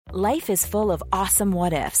Life is full of awesome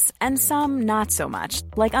what-ifs, and some not so much,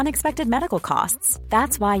 like unexpected medical costs.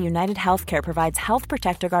 That's why United Healthcare provides Health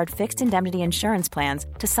Protector Guard fixed indemnity insurance plans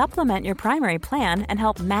to supplement your primary plan and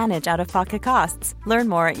help manage out-of-pocket costs. Learn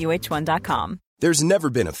more at uh1.com. There's never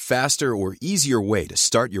been a faster or easier way to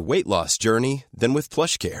start your weight loss journey than with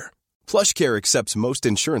PlushCare. PlushCare accepts most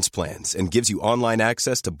insurance plans and gives you online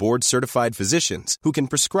access to board-certified physicians who can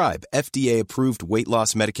prescribe FDA-approved weight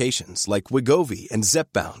loss medications like Wegovy and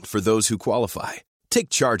Zepbound for those who qualify. Take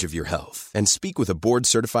charge of your health and speak with a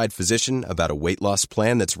board-certified physician about a weight loss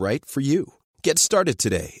plan that's right for you. Get started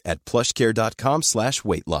today at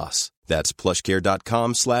plushcare.com/weight loss. That's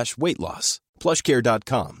plushcare.com/weight loss.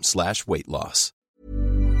 plushcare.com/weight loss.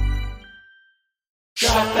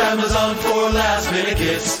 Shop Amazon for last minute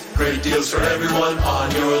gifts. Great deals for everyone on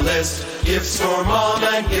your list. Gifts for mom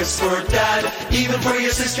and gifts for dad. Even for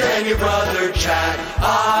your sister and your brother Chad.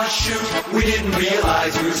 Ah shoot, we didn't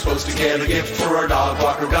realize we were supposed to get a gift for our dog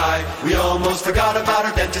walker guy. We almost forgot about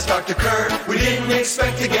our dentist Dr. Kerr. We didn't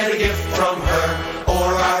expect to get a gift from her.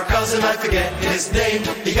 Or our cousin, I forget his name.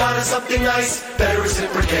 He got us something nice, better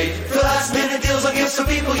reciprocate. For last minute deals on gifts for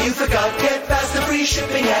people you forgot. Get fast and free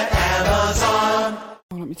shipping at Amazon.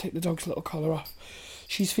 Oh, let me take the dog's little collar off.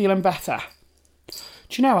 She's feeling better.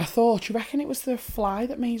 Do you know, do you reckon it was the fly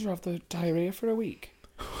that made her have the diarrhoea for a week?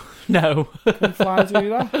 No. Can a fly do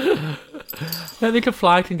that? I don't think a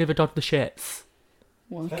fly can give a dog the shits.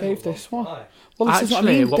 Well, I gave this one. Well, this is what I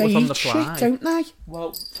Actually, mean. what They was on eat the fly? shit, don't they?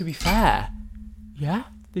 Well, to be fair, yeah,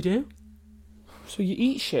 they do. So you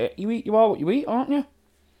eat shit. You are what you eat, aren't you?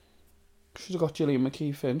 Should have got Gillian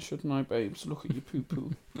McKeith in, shouldn't I, babes? Look at your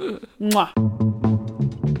poo-poo. Mwah.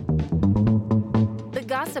 The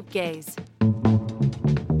Gossip Gaze.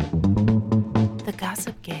 The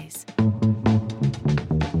Gossip Gaze.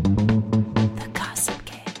 The Gossip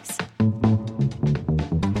Gaze.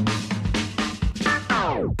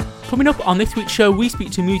 Coming up on this week's show, we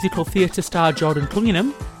speak to musical theatre star Jordan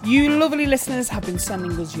Cunningham. You lovely listeners have been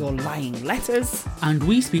sending us your lying letters. And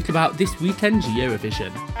we speak about this weekend's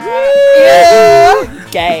Eurovision. Yeah!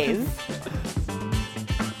 Gaze.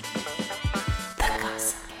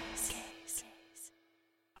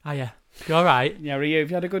 Hiya. You alright? Yeah, are you? Have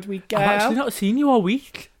you had a good week, girl? I've actually not seen you all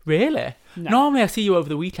week. Really? No. Normally I see you over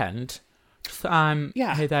the weekend. Just that I'm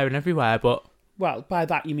Yeah. here, there and everywhere, but... Well, by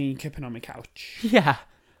that you mean keeping on my couch. Yeah.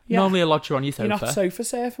 Yeah. Normally I lodge you on your sofa. You're not sofa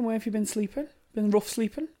surfing. Where have you been sleeping? Been rough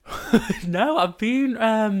sleeping? No, I've been...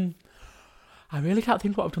 I really can't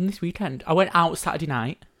think what I've done this weekend. I went out Saturday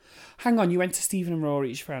night. Hang on, you went to Stephen and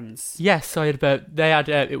Rory's friends. Yes, so I had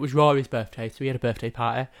it was Rory's birthday, so we had a birthday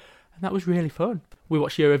party. And that was really fun. We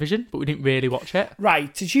watched Eurovision, but we didn't really watch it.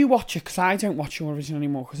 Right, did you watch it? Because I don't watch Eurovision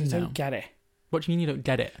anymore because I don't get it. What do you mean you don't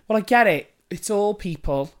get it? Well, I get it. It's all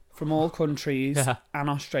people from all countries and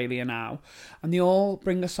Australia now. And they all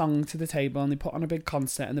bring a song to the table and they put on a big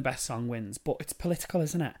concert and the best song wins. But it's political,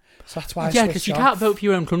 isn't it? So that's why I Yeah, because you can't vote for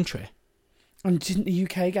your own country. And didn't the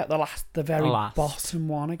UK get the very last. bottom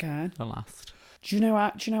one again? The last. Do you know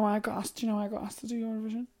why I got asked to do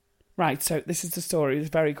Eurovision? Right, so this is the story,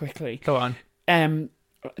 very quickly. Go on.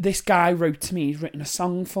 This guy wrote to me, he's written a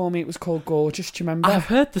song for me, it was called Gorgeous, do you remember? I've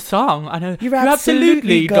heard the song, I know. You're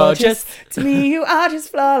absolutely gorgeous. To me, you are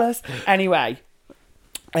just flawless. Anyway,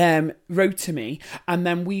 wrote to me, and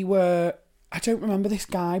then I don't remember this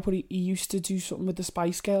guy, but he used to do something with the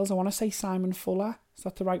Spice Girls. I want to say Simon Fuller. Is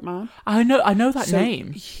that the right man? I know that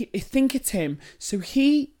name. I think it's him. So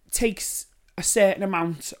he takes a certain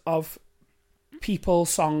amount of people,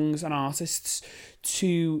 songs and artists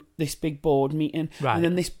to this big board meeting. Right. And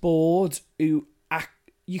then this board you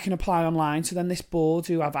can apply online. So then this board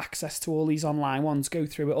who have access to all these online ones go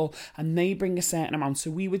through it all and they bring a certain amount. So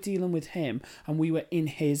we were dealing with him and we were in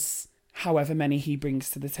his however many he brings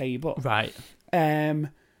to the table. Right. And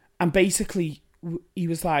basically he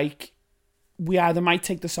was like, we either might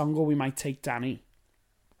take the song or we might take Danny.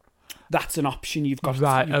 That's an option you've got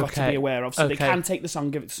to be aware of. So they can take the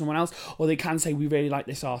song, give it to someone else, or they can say we really like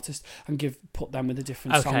this artist and put them with a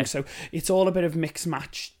different song. So it's all a bit of mix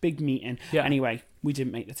match, big meeting. Yeah. Anyway, we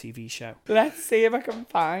didn't make the TV show. Let's see if I can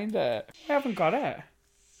find it. I haven't got it.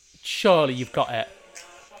 Surely you've got it.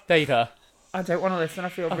 There you go. I don't want to listen. I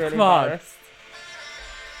feel really embarrassed.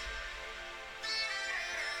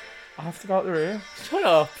 I have to go out the room. Shut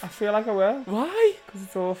up. I feel like I will. Why? Because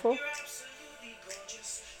it's awful.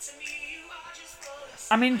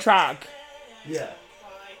 I'm in drag. Yeah.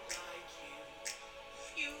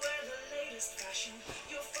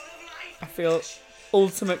 I feel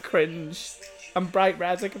ultimate cringe. I'm bright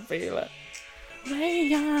red, I can feel it.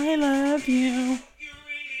 Way I love you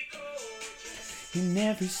in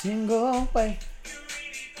every single way.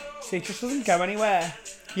 See, it just doesn't go anywhere.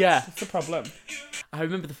 Yeah. That's the problem. I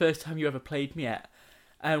remember the first time you ever played me it,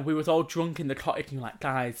 and we was all drunk in the cottage, and you were like,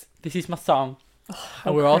 guys, this is my song.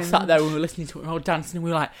 And we were all sat there and we were listening to it, we were all dancing, and we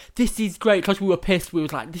were like, this is great, because we were pissed. We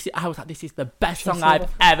was like, I was like, this is the best song I've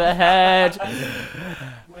ever heard.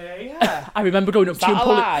 Well, yeah. I remember going up to you and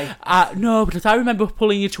pulling... no, because I remember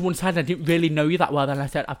pulling you to one side and I didn't really know you that well. Then I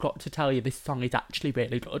said, I've got to tell you, this song is actually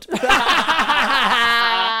really good.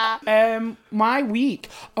 My week,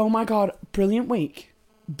 oh my God, brilliant week.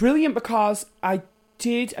 Brilliant because I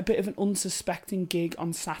did a bit of an unsuspecting gig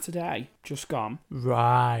on Saturday, just gone.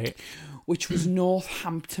 Right. Which was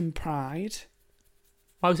Northampton Pride.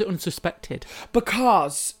 Why was it unsuspected?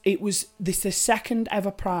 Because it was the second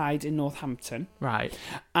ever Pride in Northampton. Right.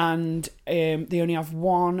 And they only have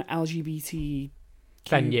one LGBT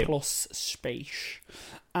venue plus space.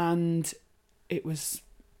 And it was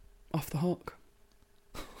off the hook.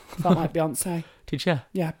 Felt like Beyonce. Did you?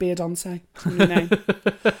 Yeah, Beyoncé. That's my new name.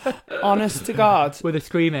 Honest to God. Were they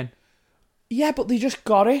screaming? Yeah, but they just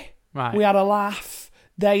got it. Right. We had a laugh.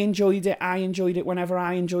 They enjoyed it. I enjoyed it. Whenever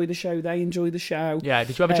I enjoy the show, they enjoy the show. Yeah.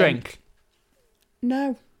 Did you have a drink?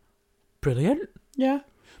 No. Brilliant. Yeah.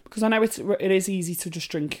 Because I know it is easy to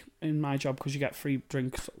just drink in my job because you get free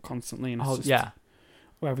drinks constantly. And it's just, yeah.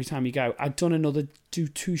 Well, every time you go. I'd done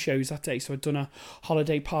two shows that day. So I'd done a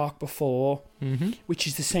Holiday Park before, which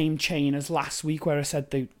is the same chain as last week where I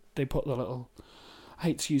said they put the little, I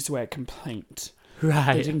hate to use the word complaint.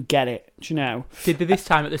 Right. They didn't get it, do you know? Did they this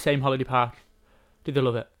time at the same Holiday Park? Did they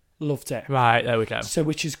love it? Loved it. Right, there we go. So,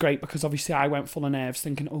 which is great because obviously I went full of nerves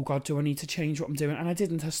thinking, oh God, do I need to change what I'm doing? And I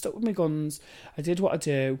didn't. I stuck with my guns. I did what I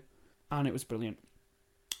do. And it was brilliant.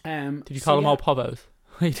 Did you call them all povos?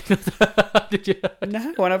 Did you?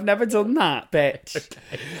 No, and I've never done that, bitch.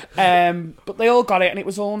 Okay. But they all got it and it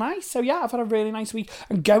was all nice. So yeah, I've had a really nice week.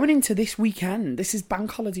 And going into this weekend, this is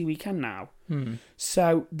bank holiday weekend now.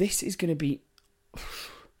 So this is going to be...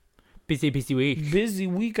 busy week. Busy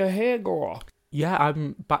week ahead, girl. Yeah,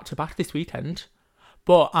 I'm back to back this weekend.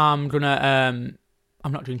 But I'm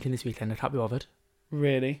not drinking this weekend. I can't be bothered.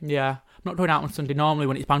 Really? Yeah. I'm not going out on Sunday. Normally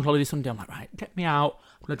when it's bank holiday Sunday, I'm like, right, get me out.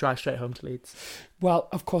 I'm going to drive straight home to Leeds. Well,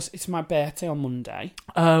 of course, it's my birthday on Monday.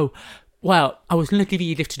 Oh, well, I was going to give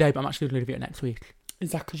you a gift today, but I'm actually going to give you it next week.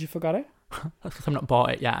 Is that because you forgot it? That's because I've not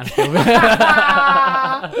bought it yet.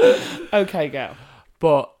 Okay, go.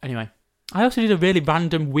 But anyway, I also did a really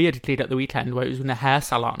random weird gig at the weekend where it was in a hair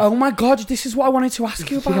salon. Oh my God, this is what I wanted to ask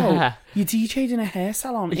you about. Yeah. You DJ'd in a hair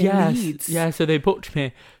salon in Leeds. Yeah, so they booked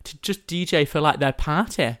me to just DJ for like their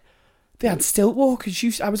party. They had stilt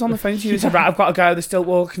walkers. I was on the phone to you and said, right, I've got to go. The stilt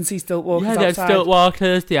walker can see stilt walkers outside. Yeah, they had stilt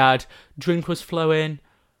walkers. They had drink was flowing.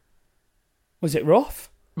 Was it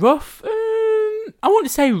rough? Rough? I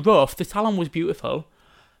wouldn't say rough. The salon was beautiful.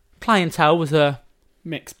 Clientele was a...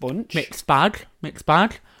 mixed bunch. Mixed bag.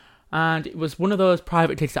 And it was one of those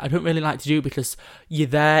private gigs that I don't really like to do because you're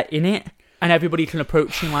there in it and everybody can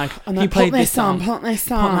approach you like, and then put this on, put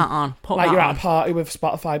that on. Like you're at a party with a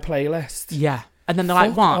Spotify playlist. Yeah. And then they're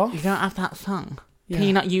like, what? Off. You don't have that song? Yeah. Can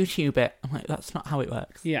you not YouTube it? I'm like, that's not how it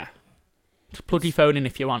works. Yeah. Just plug your phone in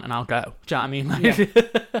if you want and I'll go. Do you know what I mean? Like,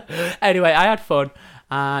 yeah. Anyway, I had fun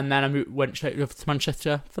and then I went straight over to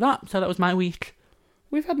Manchester for that. So that was my week.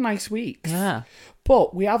 We've had nice weeks. Yeah.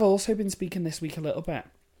 But we have also been speaking this week a little bit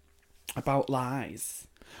about lies.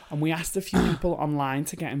 And we asked a few people online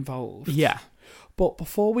to get involved. Yeah. But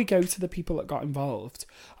before we go to the people that got involved,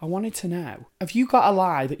 I wanted to know, have you got a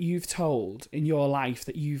lie that you've told in your life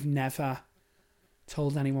that you've never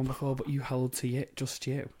told anyone before, but you hold to you, just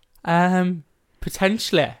you?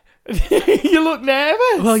 Potentially. You look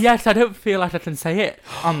nervous. Well, yes, I don't feel like I can say it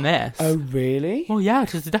on this. Oh, really? Well, yeah,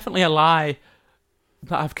 because it's definitely a lie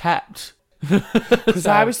that I've kept. Because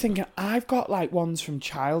I was thinking, I've got like ones from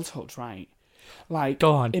childhood, right? Like,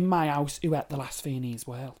 go on. In my house, who ate the last Viennese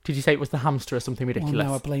world? Did you say it was the hamster or something ridiculous? Well,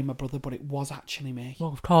 no, I blame my brother, but it was actually me.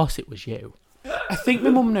 Well, of course it was you. I think my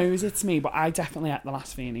mum knows it's me, but I definitely ate the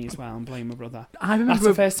last Viennese well and blame my brother. I remember that's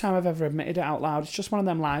the first time I've ever admitted it out loud. It's just one of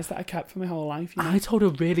them lies that I kept for my whole life. You know? I told a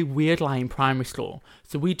really weird lie in primary school.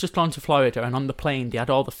 So we'd just gone to Florida, and on the plane they had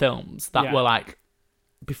all the films that were like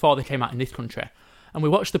before they came out in this country, and we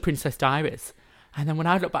watched The Princess Diaries. And then when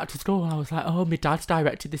I looked back to school, I was like, oh, my dad's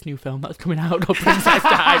directed this new film that's coming out called Princess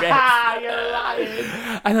Diaries. You're lying.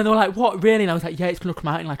 And then they were like, what, really? And I was like, yeah, it's going to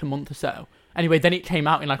come out in like a month or so. Anyway, then it came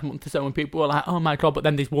out in like a month or so and people were like, oh my God. But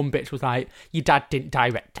then this one bitch was like, your dad didn't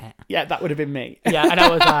direct it. Yeah, that would have been me. Yeah, and I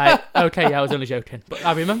was like, okay, yeah, I was only joking. But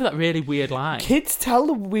I remember that really weird lie. Kids tell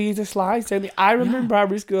the weirdest lies, don't they? I remember in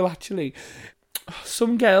primary school, actually,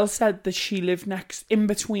 some girl said that she lived in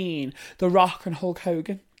between The Rock and Hulk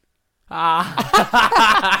Hogan. And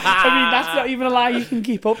even a lie you can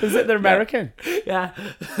keep up, is it? They're American. Yeah.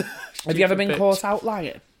 Have you ever been caught out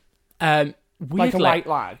lying? Weirdly, like a white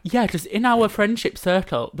lie? Yeah, because in our friendship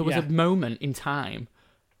circle, there was a moment in time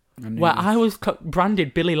where I was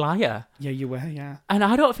branded Billy Liar. Yeah, you were, yeah. And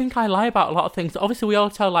I don't think I lie about a lot of things. Obviously, we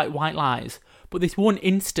all tell, like, white lies. But this one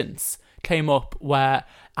instance came up where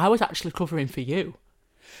I was actually covering for you.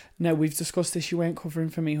 No, we've discussed this. You weren't covering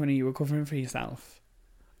for me, honey. You were covering for yourself.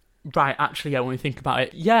 Right, actually, yeah, when we think about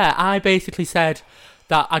it. Yeah, I basically said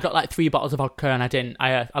that I got like 3 bottles of vodka and I didn't.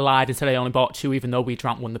 I lied and said I only bought 2 even though we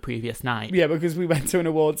drank one the previous night. Yeah, because we went to an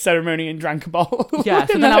awards ceremony and drank a bottle yeah,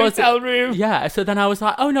 so in then the I was, hotel room. Yeah, so then I was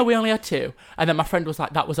like, oh no, we only had 2. And then my friend was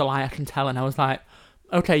like, that was a lie, I can tell. And I was like,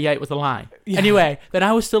 okay, yeah, it was a lie. Yeah. Anyway, then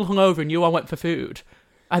I was still hungover and I went for food.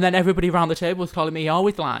 And then everybody around the table was calling me, he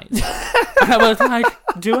always lies. And I was like,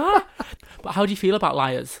 do I? But how do you feel about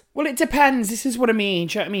liars? Well, it depends. This is what I mean.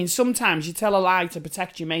 Do you know what I mean? Sometimes you tell a lie to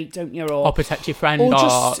protect your mate, don't you? Or protect your friend,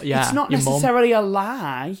 it's not necessarily a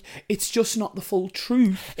lie. It's just not the full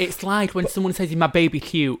truth. It's like when someone says, my baby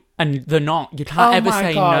cute, and they're not. You can't ever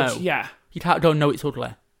say no. Yeah. You can't go, no, it's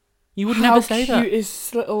ugly. You would never say that. How cute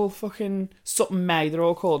is little fucking Sutton May? They're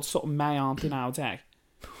all called Sutton May, aren't they, nowadays?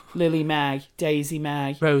 Lily May, Daisy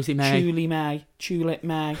May, Rosie May, Julie May, Tulip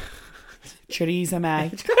May, Theresa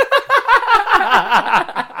May.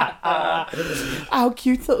 How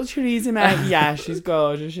cute little Theresa May. Yeah, she's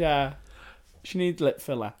gorgeous, yeah. She needs lip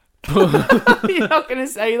filler. You're not going to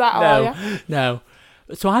say that, are you? No.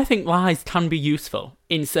 So I think lies can be useful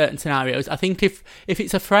in certain scenarios. I think if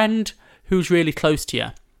it's a friend who's really close to you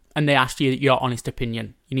and they ask you your honest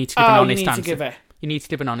opinion, you need to give an honest answer. You need to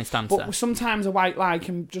give an honest answer. But sometimes a white lie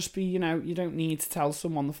can just be, you don't need to tell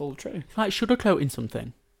someone the full truth. Like sugarcoating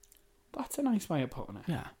something. That's a nice way of putting it.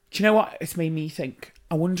 Yeah. Do you know what? It's made me think.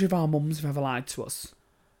 I wonder if our mums have ever lied to us.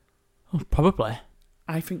 Oh, probably.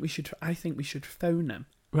 I think we should phone them.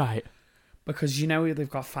 Right. Because they've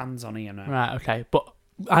got fans on here now. Right, okay. But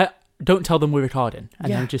I don't tell them we're recording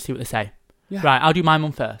and then just see what they say. Yeah. Right, I'll do my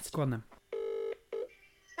mum first. Go on then.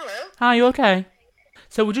 Hello. Hi, you okay?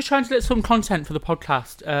 So we're just trying to get some content for the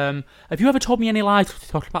podcast. Have you ever told me any lies? We're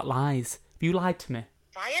talking about lies. Have you lied to me?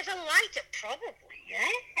 If I ever lied, probably,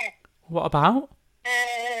 yeah. What about?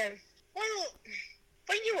 Well,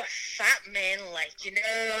 when you were fat, man,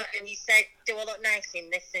 and you said, do I look nice in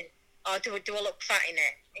this, or do I look fat in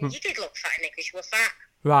it? And you did look fat in it because you were fat.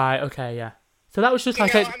 Right, okay, yeah. So that was just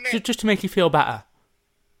just to make you feel better.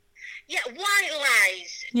 Yeah, white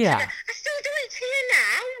lies. Yeah. I still do it to you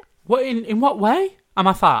now. What, in what way? Am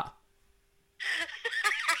I fat?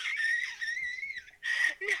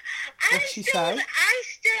 No, What's she say? I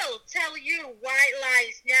still tell you white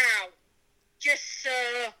lies now, just so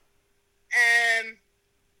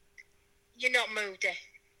you're not moody.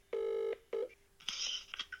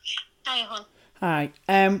 Hi, hon. Hi.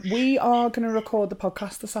 We are going to record the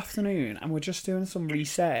podcast this afternoon, and we're just doing some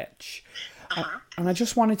research. And I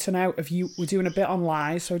just wanted to know if we're doing a bit on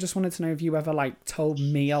lies, so I just wanted to know if you ever told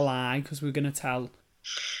me a lie, because we're going to tell.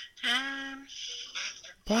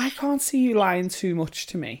 But I can't see you lying too much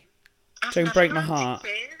to me. Don't break my heart.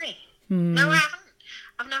 Really? No, I haven't.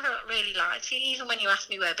 I've never really lied to you. Even when you asked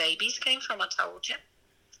me where babies came from, I told you.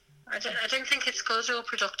 I don't think it's good or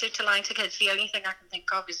productive to lie to kids. The only thing I can think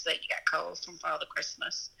of is that you get calls from Father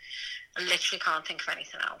Christmas. I literally can't think of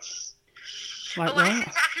anything else. Like what? I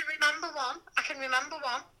can remember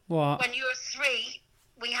one. What? When you were 3,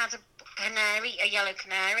 we had a yellow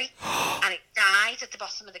canary, and it died at the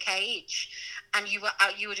bottom of the cage. And you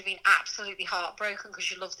would have been absolutely heartbroken because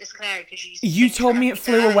you loved this canary. You told me it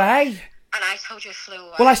flew away. And I told you it flew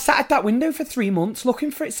away. Well, I sat at that window for 3 months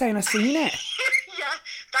looking for it, saying I seen it. Yeah,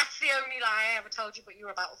 that's the only lie I ever told you, but you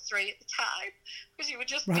were about 3 at the time. Because you were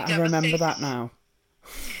just right, I remember that now.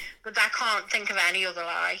 But I can't think of any other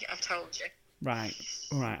lie I've told you. Right,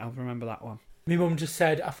 all right, I'll remember that one. My mum just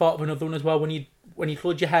said, I thought of another one as well, when you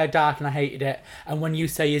coloured your hair dark and I hated it, and when you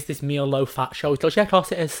say, is this meal low fat, she always tells you, yeah, of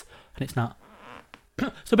course it is, and it's not.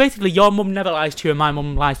 So basically, your mum never lies to you and my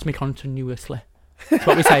mum lies to me continuously. That's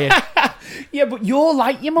what we're saying. Yeah, but you're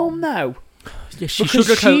like your mum though. Yeah, she's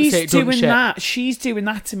doing that. She's doing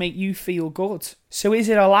that to make you feel good. So is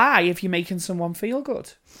it a lie if you're making someone feel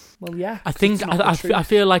good? Well, yeah. I think I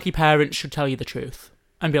feel like your parents should tell you the truth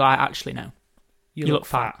and be like, actually, no, you look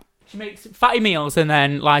fat. She makes fatty meals and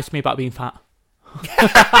then lies to me about being fat.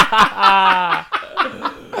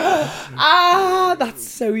 That's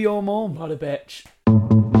so your mum. What a bitch.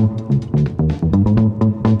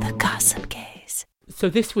 The Gossip Gaze. So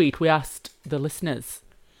this week we asked the listeners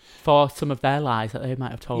for some of their lies that they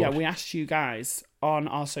might have told. Yeah, we asked you guys on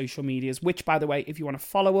our social medias, which, by the way, if you want to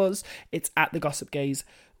follow us, it's at The Gossip Gaze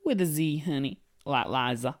with a Z, honey, like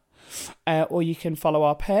Liza. Or you can follow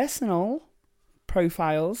our personal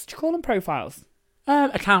profiles. Do you call them profiles?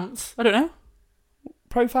 Accounts. I don't know.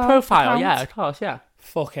 Profile, account? Yeah, of course, yeah.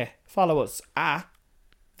 Fuck it. Follow us at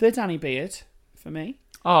The Danny Beard for me.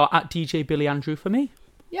 Oh, at DJ Billy Andrew for me.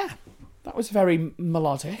 Yeah. That was very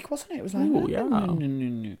melodic, wasn't it? It was like... Ooh, yeah.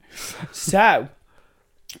 No. So,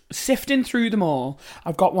 sifting through them all,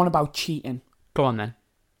 I've got one about cheating. Go on then.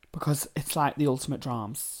 Because it's like the ultimate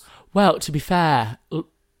dramas. Well, to be fair,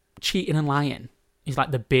 cheating and lying is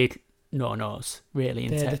like the big no-nos, really,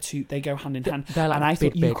 isn't it? They're the two, they go hand in hand. They're like and I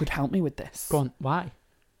thought you big. could help me with this. Go on, why?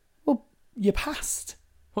 Well, your past.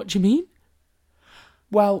 What do you mean?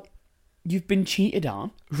 Well, you've been cheated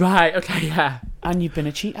on. Right, okay, yeah. And you've been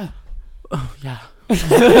a cheater. Oh, yeah.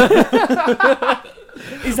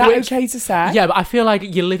 Is that okay to say? Yeah, but I feel like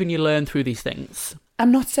you live and you learn through these things.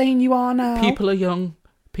 I'm not saying you are now. People are young.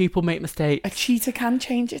 People make mistakes. A cheetah can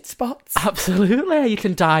change its spots. Absolutely. You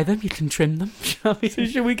can dye them. You can trim them. So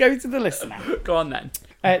should we go to the list now? Go on then.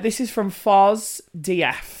 This is from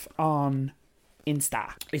FozDF on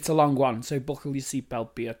Insta. It's a long one, so buckle your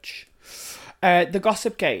seatbelt, bitch. The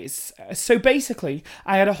Gossip Gaze. So basically,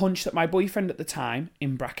 I had a hunch that my boyfriend at the time,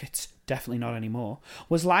 in brackets, definitely not anymore,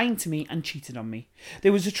 was lying to me and cheated on me.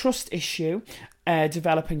 There was a trust issue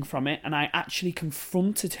developing from it, and I actually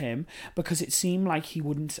confronted him because it seemed like he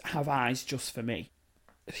wouldn't have eyes just for me.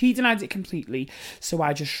 He denied it completely, so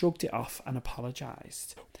I just shrugged it off and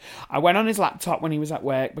apologised. I went on his laptop when he was at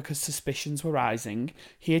work because suspicions were rising.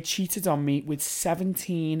 He had cheated on me with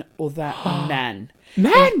 17 other men.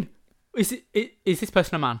 Men? Is this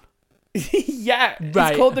person a man? Yeah, right.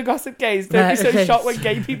 It's called The Gossip Gaze. Don't be so shocked when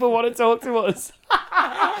gay people want to talk to us.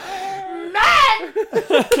 Men!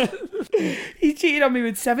 He cheated on me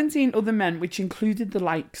with 17 other men, which included the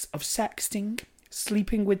likes of sexting,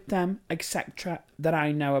 sleeping with them, etc., that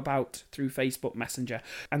I know about through Facebook Messenger.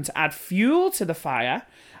 And to add fuel to the fire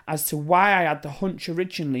as to why I had the hunch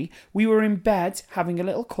originally, we were in bed having a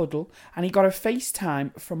little cuddle and he got a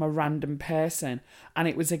FaceTime from a random person. And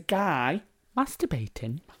it was a guy...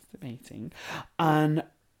 Masturbating. And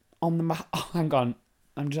on the... hang on.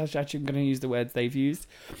 I'm just actually going to use the words they've used.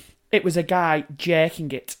 It was a guy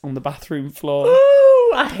jerking it on the bathroom floor.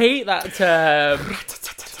 Ooh, I hate that term.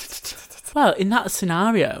 Well, in that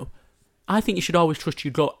scenario, I think you should always trust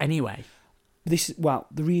your gut anyway. The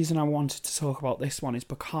reason I wanted to talk about this one is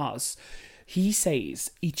because he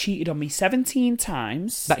says he cheated on me 17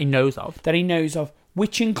 times. That he knows of,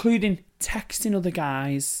 which including texting other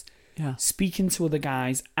guys, yeah, speaking to other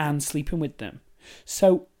guys and sleeping with them.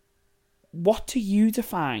 So what do you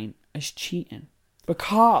define as cheating?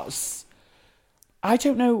 Because I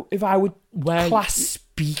don't know if I would class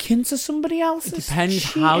speaking to somebody else as depends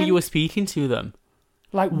cheating. How you were speaking to them.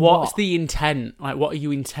 Like, what's the intent? Like, what are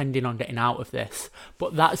you intending on getting out of this?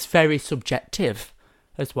 But that's very subjective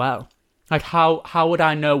as well. Like, how would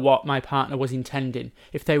I know what my partner was intending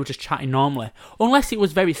if they were just chatting normally? Unless it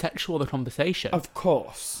was very sexual, the conversation. Of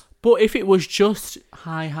course. But if it was just,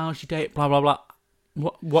 hi, how's your date, blah, blah, blah.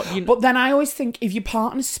 What do you... But then I always think if your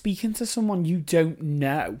partner's speaking to someone you don't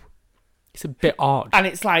know... It's a bit odd. And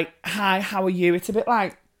it's like, hi, how are you? It's a bit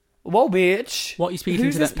like... Whoa, bitch. What are you speaking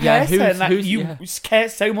who's to? This person? Yeah, you care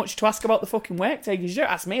so much to ask about the fucking work take because you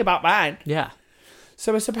don't ask me about mine. Yeah.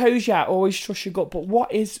 So I suppose, always trust your gut. But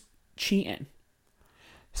what is cheating?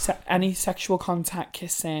 Any sexual contact,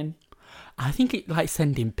 kissing? I think it like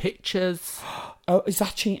sending pictures. Oh, is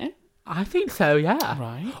that cheating? I think so, yeah.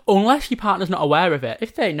 Right. Unless your partner's not aware of it.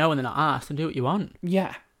 If they know and they're not asked, then do what you want.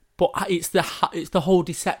 Yeah. But it's the whole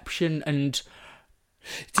deception and...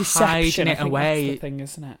 Deception, hiding it away. That's the thing,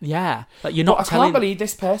 isn't it? Yeah, like you're not. But I can't believe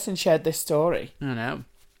this person shared this story. I know.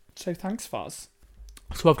 So thanks, Foz.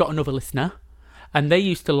 So I've got another listener, and they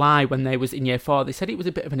used to lie when they was in year 4. They said it was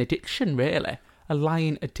a bit of an addiction, really, a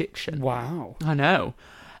lying addiction. Wow. I know.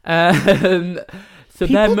 So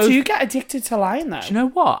people do get addicted to lying, though. Do you know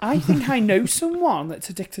what? I think I know someone that's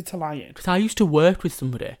addicted to lying. Because I used to work with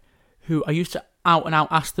somebody who I used to out and out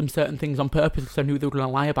ask them certain things on purpose because I knew they were going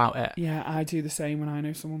to lie about it. Yeah, I do the same when I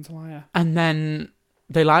know someone's a liar. And then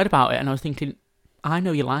they lied about it, and I was thinking, I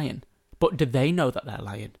know you're lying, but do they know that they're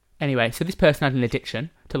lying? Anyway, so this person had an addiction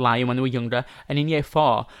to lying when they were younger, and in year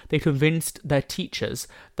 4, they convinced their teachers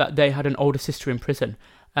that they had an older sister in prison.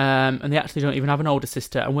 And they actually don't even have an older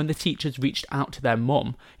sister. And when the teachers reached out to their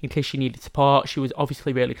mum, in case she needed support, she was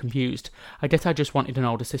obviously really confused. I guess I just wanted an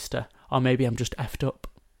older sister, or maybe I'm just effed up.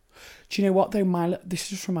 Do you know what, though? This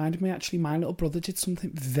just reminded me, actually, my little brother did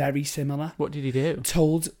something very similar. What did he do?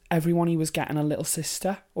 Told everyone he was getting a little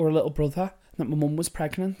sister or a little brother, that my mum was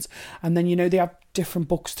pregnant. And then, they have different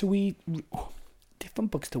books to read.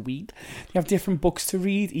 different books to read. They have different books to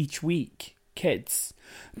read each week. Kids,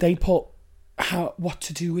 they put what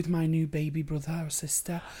to do with my new baby brother or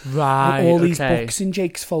sister. Right. And all these books in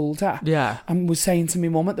Jake's folder. Yeah. And was saying to my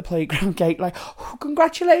mum at the playground gate, like, oh,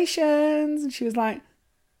 congratulations. And she was like,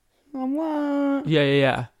 oh, what?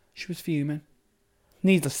 Yeah. She was fuming.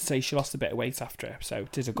 Needless to say, she lost a bit of weight after it, so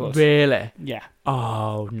it is a good. Really? Yeah.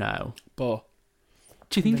 Oh, no. But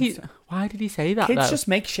do you think why did he say that, kids though? just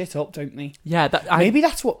make shit up, don't they? Yeah.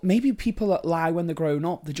 Maybe people that lie when they're grown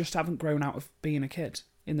up, they just haven't grown out of being a kid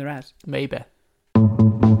in their head. Maybe. The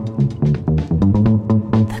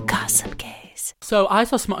Gossip Gaze. So I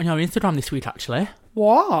saw something on your Instagram this week, actually.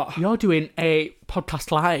 What? You're doing a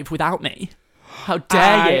podcast live without me. How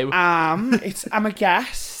dare you? I'm a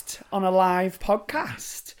guest on a live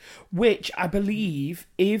podcast, which I believe,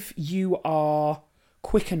 if you are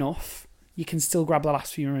quick enough, you can still grab the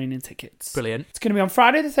last few remaining tickets. Brilliant. It's going to be on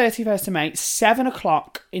Friday the 31st of May, 7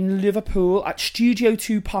 o'clock in Liverpool at Studio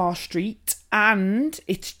 2 Parr Street. And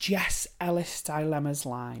it's Jess Ellis Dilemmas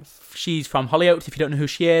Live. She's from Hollyoaks. If you don't know who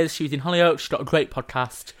she is, she was in Hollyoaks. She's got a great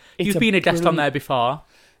podcast. You've been a guest on there before.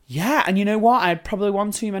 Yeah, and you know what? I had probably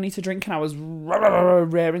one too many to drink and I was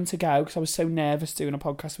raring to go because I was so nervous doing a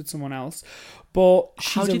podcast with someone else. But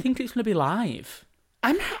how do you think it's going to be live?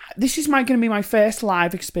 This is going to be my first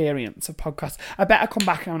live experience of podcast. I better come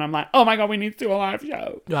back and I'm like, oh my God, we need to do a live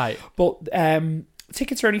show. Right. But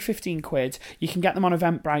tickets are only £15. You can get them on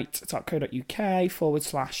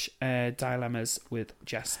eventbrite.co.uk/dilemmas with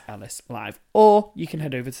Jess Ellis Live. Or you can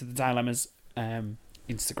head over to the Dilemmas Instagram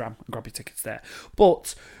and grab your tickets there.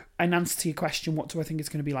 But in answer to your question, what do I think it's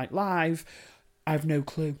going to be like live? I have no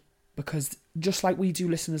clue. Because just like we do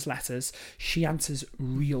listeners' letters, she answers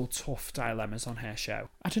real tough dilemmas on her show.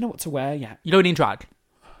 I don't know what to wear yet. You don't need drag?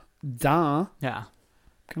 Duh. Yeah.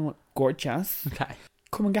 Can look gorgeous. Okay.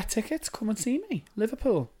 Come and get tickets. Come and see me.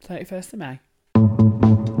 Liverpool, 31st of May.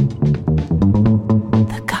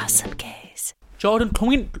 The Gossip Gaze. Jordan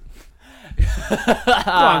Cunningham.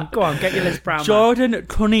 Go on, get your Liz Brown. Jordan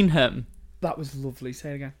Cunningham. That was lovely.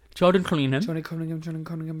 Say it again. Jordan Cunningham. Jordan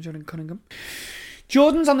Cunningham.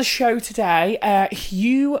 Jordan's on the show today.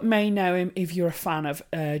 You may know him if you're a fan of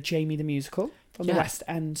Jamie the Musical from the West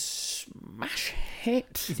End smash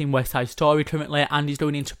hit. He's in West Side Story currently and he's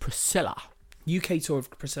going into Priscilla. UK tour of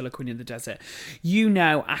Priscilla, Queen of the Desert. You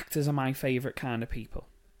know actors are my favourite kind of people.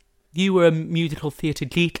 You were a musical theatre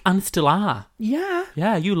geek and still are. Yeah.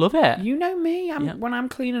 Yeah, you love it. You know me. When I'm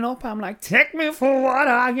cleaning up, I'm like, take me for what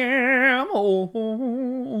I am.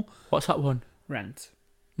 Oh. What's that one? Rent.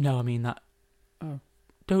 No, I mean that. Oh.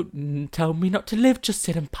 Don't tell me not to live, just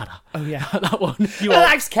sit and patter. Oh, yeah. That one. You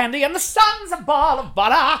likes candy and the sun's a ball of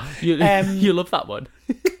butter. You love that one.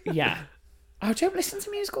 Yeah. I don't listen to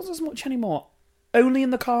musicals as much anymore. Only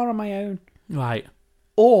in the car on my own. Right.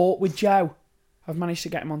 Or with Joe. I've managed to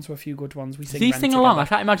get him onto a few good ones. Does he sing along? I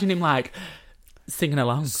can't imagine him singing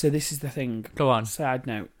along. So this is the thing. Go on. Side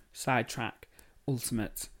note, sidetrack,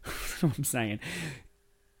 ultimate. What I'm saying.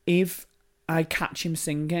 If I catch him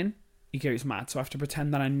singing, he goes mad. So I have to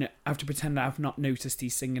pretend that I've not noticed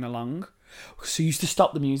he's singing along. So he used to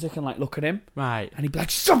stop the music and look at him. Right. And he'd be like,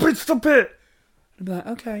 stop it. And I'd be like,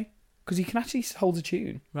 okay. Because he can actually hold a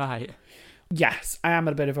tune. Right. Yes, I am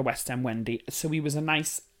a bit of a West End Wendy, so he was a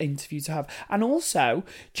nice interview to have. And also,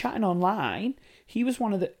 chatting online, he's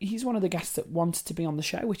one of the guests that wanted to be on the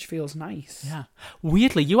show, which feels nice. Yeah.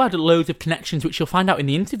 Weirdly, you had loads of connections, which you'll find out in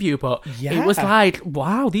the interview, but it was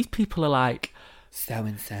wow, these people are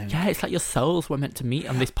so-and-so. Yeah, it's like your souls were meant to meet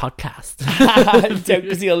on this podcast. Don't,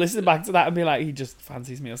 because he'll listen back to that and be like, he just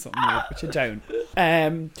fancies me or something weird, which I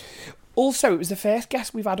don't. Also, it was the first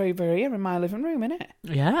guest we've had over here in my living room, innit?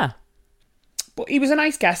 Yeah. But he was a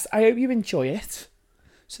nice guest. I hope you enjoy it.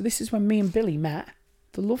 So this is when me and Billy met.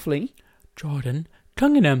 The lovely... Jordan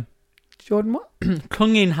Cunningham. Jordan what?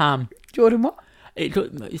 Cunningham. Jordan what?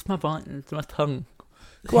 It's my voice. It's my tongue.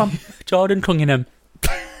 Go on. Jordan Cunningham.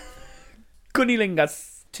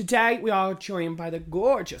 Cunnilingus. Today we are joined by the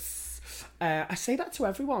gorgeous... I say that to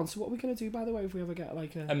everyone. So what are we going to do, by the way, if we ever get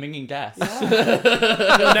a minging guest? Yeah.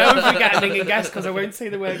 I don't know if we get a minging guest because I won't say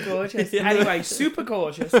the word gorgeous. Anyway, super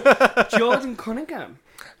gorgeous. Jordan Cunningham.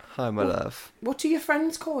 Hi, my love. What do your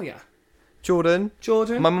friends call you? Jordan.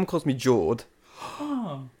 My mum calls me Jord.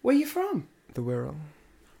 Oh. Where are you from? The Wirral.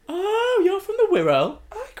 Oh, you're from the Wirral?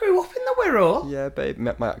 I grew up in the Wirral. Yeah, babe.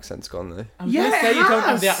 My accent's gone though. I was going to say you don't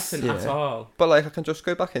have the accent at all. But I can just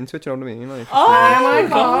go back into it, you know what I mean? Oh my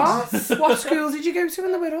God. What school did you go to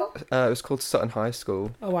in the Wirral? It was called Sutton High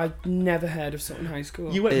School. Oh, I'd never heard of Sutton High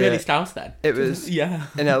School. You went really scouse then? It was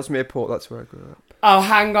in Ellesmere Port, that's where I grew up. Oh,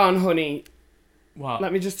 hang on, honey. What?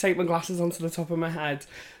 Let me just take my glasses onto the top of my head.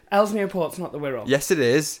 Ellesmere Port's not the Wirral. Yes, it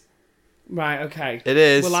is. Right, okay. It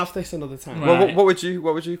is. We'll have this another time. Well, Right. what would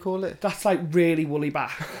you call it? That's like really woolly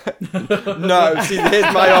back. No, see,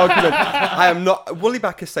 here's my argument. I am not. Woolly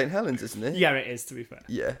Back is St Helens, isn't it? Yeah, it is, to be fair.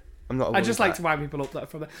 Yeah, I'm not. I just like to wind people up there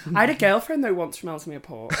from there. I had a girlfriend though once from Ellesmere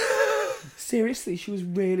Port. Seriously, she was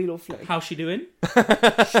really lovely. How's she doing?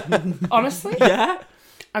 Honestly, Yeah.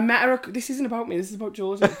 I met her. This isn't about me. This is about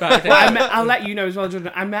Jordan. Right, okay. I'll let you know as well,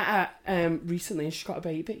 Jordan. I met her recently, and she's got a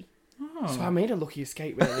baby. Oh. So I made a lucky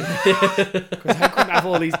escape, really, because I couldn't have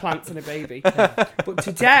all these plants and a baby. But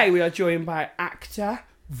today we are joined by actor,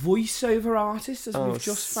 voiceover artist, as we've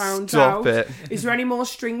just found out. Stop it. Is there any more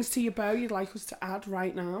strings to your bow you'd like us to add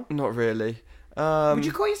right now? Not really. Would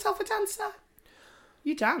you call yourself a dancer?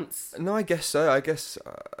 You dance. No, I guess so. I guess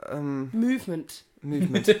Movement.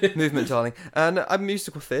 movement, darling. And I'm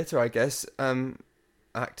musical theatre, I guess.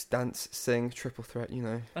 Act, dance, sing, triple threat. You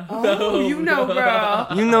know. Oh, you know, girl.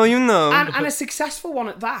 You know. And a successful one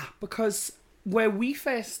at that, because where we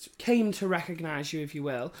first came to recognise you, if you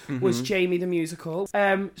will, was Jamie the Musical.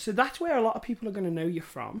 So that's where a lot of people are going to know you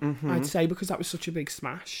from, I'd say, because that was such a big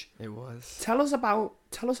smash. It was. Tell us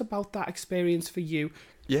about that experience for you.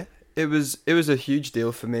 Yeah, it was a huge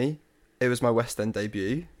deal for me. It was my West End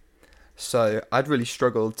debut. So I'd really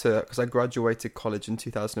struggled because I graduated college in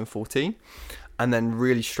 2014 and then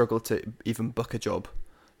really struggled to even book a job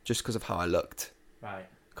just because of how I looked. Right.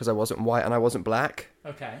 Because I wasn't white and I wasn't black.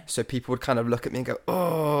 Okay. So people would kind of look at me and go,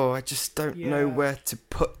 oh, I just don't know Yeah. where to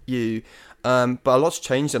put you. But a lot's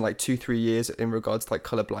changed in like 2-3 years in regards to like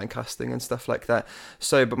colourblind casting and stuff like that.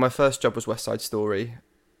 So, but my first job was West Side Story,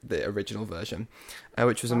 the original version,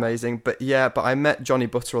 which was amazing. But I met Johnny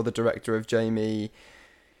Butterall, the director of Jamie,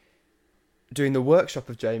 doing the workshop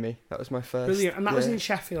of Jamie. That was my first. Brilliant. And that was in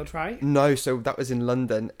Sheffield, right? No, so that was in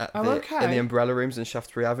London at in the Umbrella Rooms in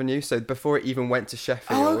Shaftesbury Avenue. So before it even went to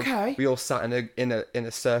Sheffield, we all sat in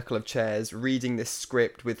a circle of chairs reading this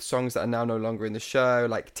script with songs that are now no longer in the show,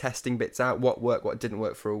 like testing bits out, what worked, what didn't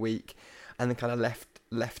work for a week, and then kind of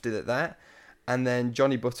left it at that. And then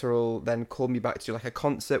Johnny Butterall then called me back to do like a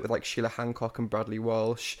concert with like Sheila Hancock and Bradley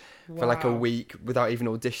Walsh for like a week without even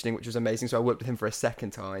auditioning, which was amazing. So I worked with him for a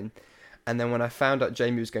second time. And then when I found out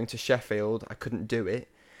Jamie was going to Sheffield, I couldn't do it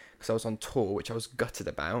because I was on tour, which I was gutted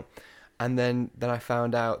about. And then I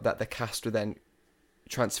found out that the cast were then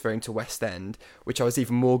transferring to West End, which I was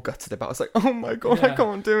even more gutted about. I was like, oh my God, I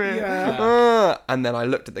can't do it. Yeah. And then I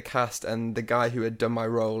looked at the cast and the guy who had done my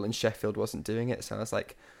role in Sheffield wasn't doing it. So I was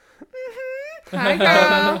like, Hi,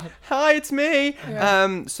 girl. hi, it's me.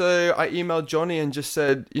 Yeah. So I emailed Johnny and just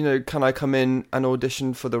said, can I come in and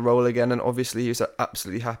audition for the role again? And obviously he was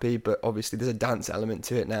absolutely happy, but obviously there's a dance element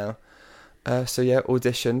to it now. So yeah,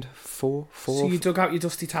 auditioned for. So you dug out your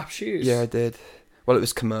dusty tap shoes? Yeah, I did. Well, it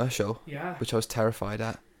was commercial. Yeah. Which I was terrified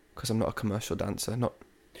at because I'm not a commercial dancer.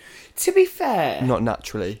 To be fair, Not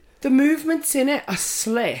naturally. the movements in it are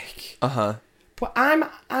slick. But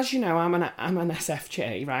as you know, I'm an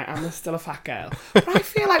SFJ, right? I'm still a fat girl. But I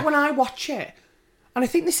feel like when I watch it, and I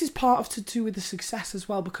think this is part to do with the success as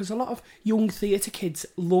well, because a lot of young theatre kids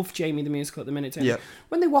love Jamie the Musical at the minute. Yeah.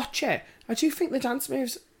 When they watch it, I do think the dance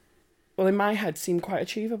moves, well, in my head, seem quite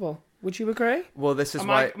achievable. Would you agree? Well, this is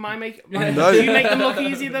No. No. Do you make them look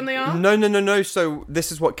easier than they are? No. So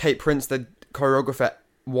this is what Kate Prince, the choreographer,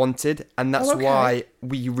 wanted, and that's why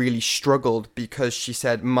we really struggled, because she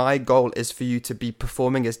said, my goal is for you to be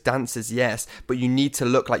performing as dancers, yes, but you need to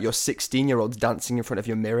look like you're 16-year-olds dancing in front of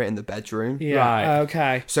your mirror in the bedroom. Yeah. Right.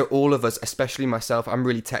 Okay. So all of us, especially myself, I'm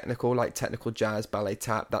really technical, like technical jazz, ballet,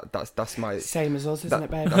 tap. That's my Same as us, isn't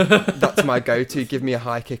it, babe? that's my go-to. Give me a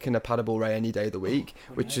high kick and a paddle ray any day of the week,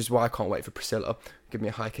 which is why I can't wait for Priscilla. Give me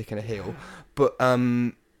a high kick and a heel. But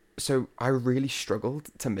so I really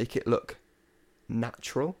struggled to make it look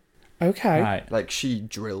natural. Okay. Right. Like, she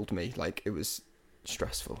drilled me. Like, it was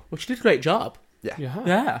stressful. Well, she did a great job. Yeah.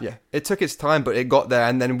 Yeah. It took its time, but it got there,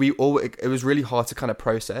 and then it was really hard to kind of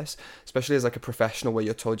process, especially as like a professional where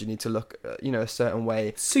you're told you need to look a certain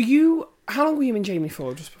way. So how long were you in Jamie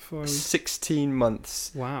for, just before? 16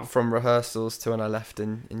 months. Wow. From rehearsals to when I left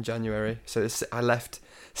in January. So I left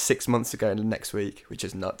 6 months ago next week, which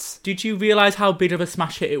is nuts. Did you realise how big of a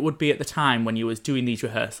smash hit it would be at the time when you was doing these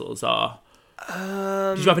rehearsals, or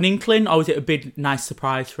did you have an inkling, or was it a big nice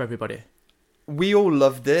surprise for everybody? We all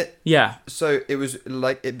loved it. Yeah. So it was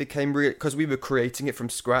like, it became real because we were creating it from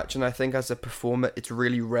scratch, and I think as a performer it's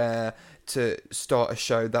really rare to start a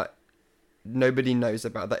show that nobody knows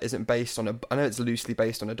about, that isn't based on I know it's loosely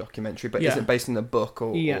based on a documentary, but isn't based on a book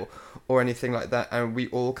or anything like that. And we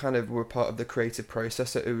all kind of were part of the creative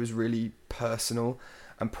process, so it was really personal.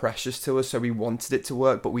 and precious to us, so we wanted it to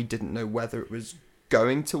work, but we didn't know whether it was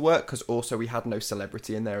going to work, because also we had no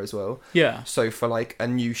celebrity in there as well. Yeah. So for like a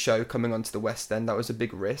new show coming onto the West End, that was a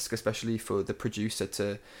big risk, especially for the producer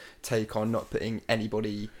to take on not putting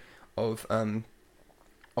anybody of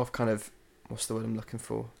kind of, what's the word I'm looking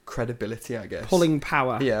for? Credibility, I guess. Pulling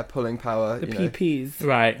power. Yeah, pulling power. The PPs.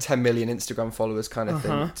 Right. 10 million Instagram followers kind of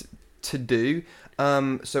thing to do.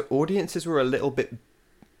 So audiences were a little bit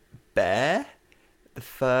bare the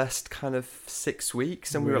first kind of 6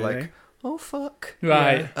 weeks, and we were like, oh fuck.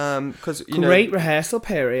 Right. Because great rehearsal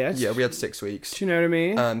period. Yeah, we had 6 weeks. Do you know what I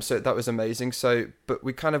mean? So that was amazing. So, but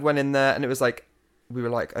we kind of went in there, and it was like, we were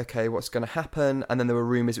like, okay, what's going to happen? And then there were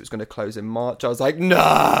rumours it was going to close in March. I was like,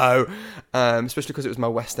 no! Especially because it was my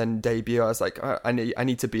West End debut. I was like, I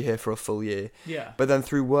need to be here for a full year. Yeah. But then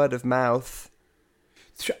through word of mouth...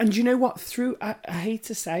 And you know what? I hate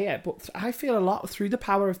to say it, but I feel a lot through the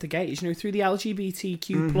power of the gays, through the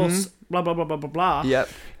LGBTQ plus blah, blah, blah, blah, blah, blah. Yep.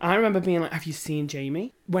 I remember being like, have you seen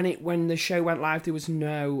Jamie? When the show went live, there was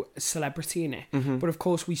no celebrity in it. But of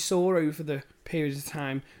course, we saw over the period of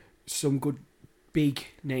time some good big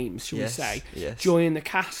names, shall we say, join the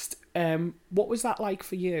cast. What was that like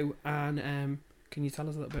for you? And can you tell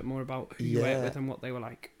us a little bit more about who you worked with and what they were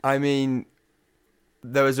like? I mean,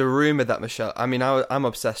 there was a rumour that Michelle... I mean, I'm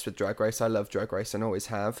obsessed with Drag Race. I love Drag Race and always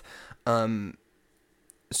have.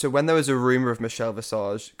 So when there was a rumour of Michelle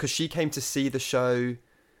Visage, because she came to see the show,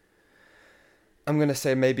 I'm going to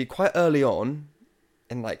say maybe quite early on,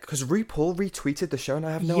 and because RuPaul retweeted the show, and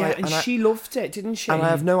I have no idea. Yeah, and she loved it, didn't she? And I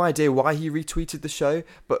have no idea why he retweeted the show,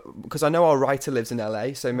 but because I know our writer lives in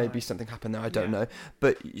LA, so maybe something happened there. I don't know.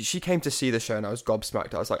 But she came to see the show, and I was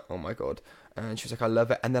gobsmacked. I was like, oh my God. And she was like, I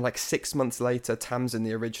love it. And then 6 months later, Tamsin,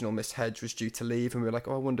 the original Miss Hedge, was due to leave, and we were like,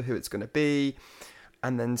 oh, I wonder who it's going to be.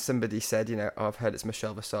 And then somebody said, I've heard it's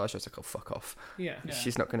Michelle Visage. I was like, oh, fuck off. Yeah.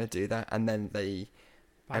 She's not going to do that. And then they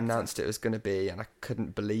announced it was going to be, and I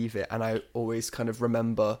couldn't believe it. And I always kind of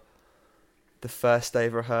remember the first day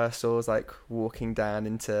of rehearsals, walking down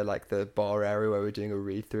into the bar area where we were doing a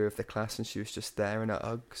read through of the class, and she was just there in her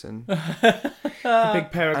Uggs and a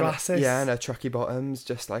big pair of glasses. Yeah, and her trucky bottoms,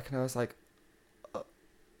 and I was like,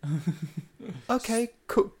 okay,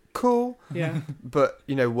 cool. Yeah. But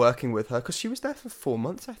working with her, because she was there for 4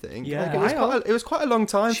 months, I think. Yeah, it was quite a long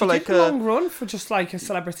time for a long run for just a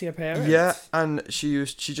celebrity appearance. Yeah, and she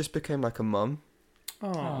just became a mum.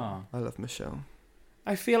 Oh, I love Michelle.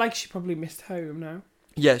 I feel like she probably missed home now.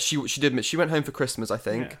 Yeah, she did. She went home for Christmas, I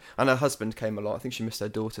think, and her husband came a lot. I think she missed her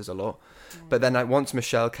daughters a lot. But then once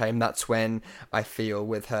Michelle came, that's when I feel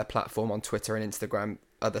with her platform on Twitter and Instagram,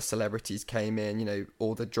 other celebrities came in.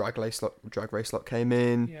 All the drag race lot came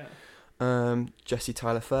in. Yeah. Jesse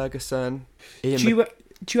Tyler Ferguson. Do you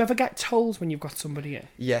ever get told when you've got somebody in?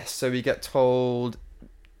 Yes, so we get told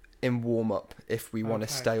in warm-up if we want to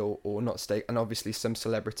stay or not stay, and obviously some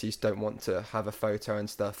celebrities don't want to have a photo and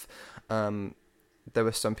stuff. There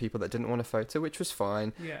were some people that didn't want a photo, which was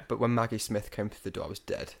fine. Yeah. But when Maggie Smith came through the door, I was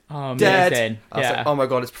dead. Oh, dead. Amazing. I was like, oh my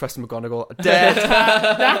God, it's Professor McGonagall. Dead.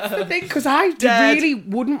 That's the thing, because I really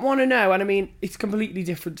wouldn't want to know. And I mean, it's completely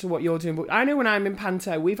different to what you're doing. But I know when I'm in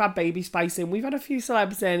Panto, we've had Baby Spice in, we've had a few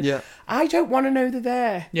celebs in. Yeah. I don't want to know they're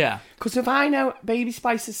there. Yeah. Because if I know Baby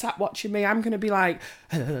Spice is sat watching me, I'm going to be like...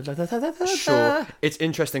 Sure. It's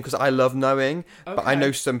interesting because I love knowing, but I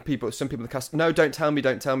know some people in the cast, no, don't tell me.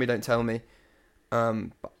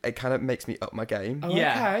 But it kind of makes me up my game. Oh,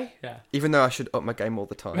 okay. Yeah. Even though I should up my game all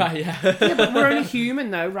the time. Right, yeah. Yeah, but we're only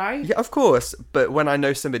human though, right? Yeah, of course. But when I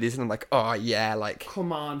know somebody's and I'm like, oh yeah,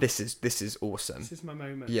 come on. This is awesome. This is my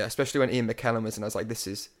moment. Yeah, especially when Ian McKellen was, and I was like, this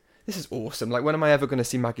is awesome. When am I ever going to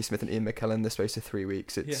see Maggie Smith and Ian McKellen in the space of 3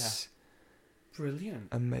 weeks? It's brilliant.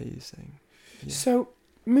 Amazing. Yeah. So,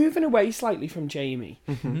 moving away slightly from Jamie,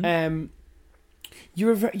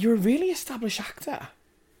 you're a really established actor.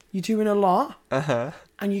 You're doing a lot.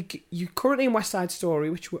 And you're currently in West Side Story,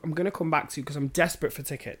 which I'm going to come back to because I'm desperate for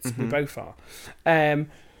tickets. We both are.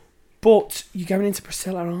 But you're going into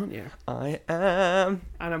Priscilla, aren't you? I am.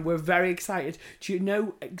 And we're very excited. Do you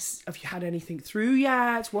know, have you had anything through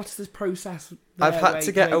yet? What's the process I've had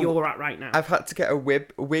to get you're at right now? I've had to get a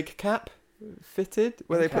wig cap fitted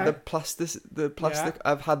where they put the plastic.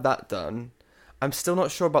 I've had that done. I'm still not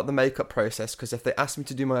sure about the makeup process because if they ask me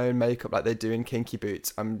to do my own makeup like they do in Kinky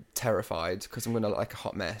Boots, I'm terrified because I'm going to look like a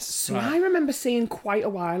hot mess. So I remember seeing quite a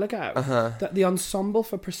while ago that the ensemble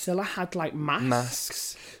for Priscilla had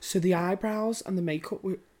masks. So the eyebrows and the makeup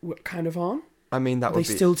were kind of on. I mean, Are they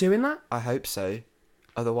still doing that? I hope so.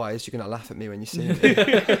 Otherwise, you're going to laugh at me when you see me. People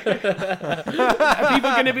are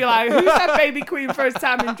going to be like, who's that baby queen first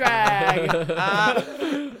time in drag?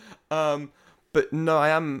 But no,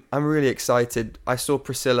 I'm really excited. I saw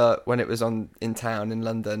Priscilla when it was in town in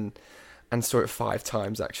London, and saw it 5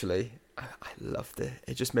 times actually. I loved it.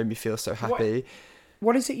 It just made me feel so happy.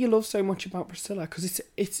 What is it you love so much about Priscilla? Because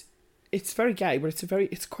it's very gay, but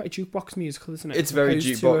it's quite a jukebox musical, isn't it? It's very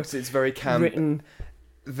jukebox. It's very camp. Written...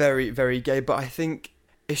 Very, very gay. But I think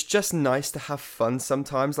it's just nice to have fun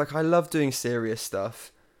sometimes. Like, I love doing serious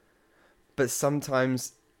stuff, but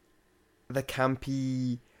sometimes the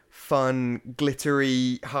campy, fun,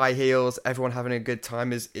 glittery, high heels, everyone having a good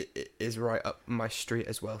time is right up my street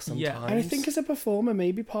as well sometimes. Yeah, and I think as a performer,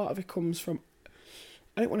 maybe part of it comes from,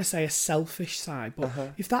 I don't want to say a selfish side, but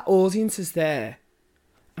if that audience is there,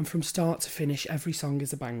 and from start to finish, every song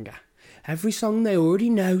is a banger. Every song they already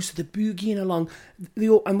know, so they're boogieing along.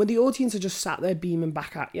 And when the audience are just sat there beaming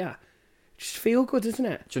back at you, just feel good, isn't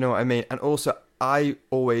it? Do you know what I mean? And also, I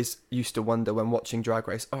always used to wonder when watching Drag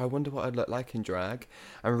Race, I wonder what I'd look like in drag.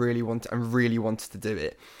 I really wanted to do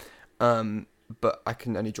it. But I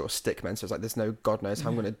can only draw stick men, so it's like there's no God knows how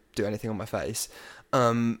I'm going to do anything on my face.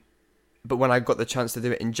 But when I got the chance to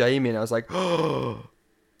do it in Jamie, and I was like, oh,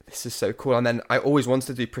 this is so cool. And then I always wanted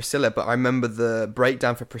to do Priscilla, but I remember the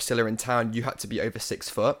breakdown for Priscilla in town, you had to be over 6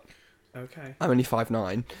 foot. Okay. I'm only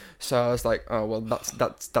 5'9", so I was like, oh well,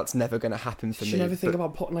 that's never going to happen for me. You never think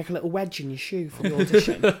about putting like a little wedge in your shoe for the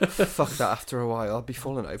audition? Fuck that! After a while, I'll be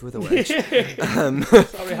falling over with a wedge.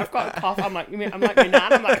 Sorry, I've got a cough. I'm like my nan. I'm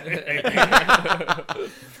like.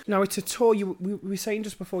 Now it's a tour. We were saying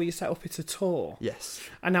just before you set up, it's a tour. Yes.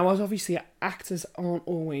 And now, obviously, actors aren't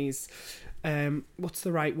always. What's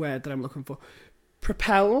the right word that I'm looking for?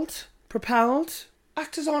 Propelled.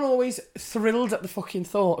 Actors aren't always thrilled at the fucking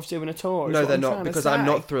thought of doing a tour. No, they're not, because I'm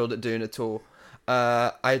not thrilled at doing a tour.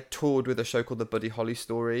 I toured with a show called The Buddy Holly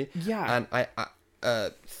Story. Yeah. And I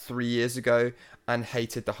 3 years ago, and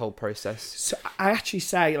hated the whole process. So I actually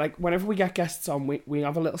say, like, whenever we get guests on, we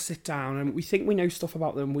have a little sit down and we think we know stuff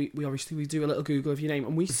about them. We obviously do a little Google of your name,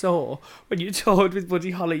 and we saw when you toured with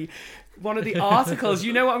Buddy Holly, one of the articles,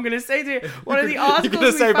 you know what I'm going to say to you? One of the articles you're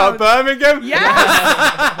going to say about Birmingham?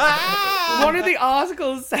 Yes! One of the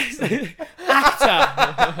articles says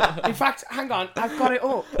actor. In fact, hang on, I've got it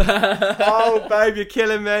up. Oh, babe, you're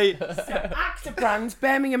killing me. So, actor brands,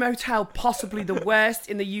 Birmingham Hotel, possibly the worst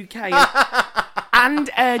in the UK, and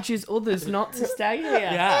urges others not to stay here.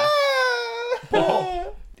 Yeah.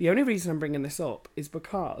 But the only reason I'm bringing this up is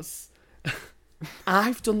because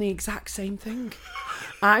I've done the exact same thing.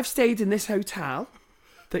 I've stayed in this hotel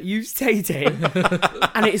that you stayed in,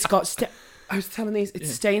 and it's got... I was telling these,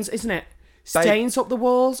 it's stains, isn't it? Stains up the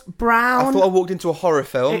walls, brown. I thought I walked into a horror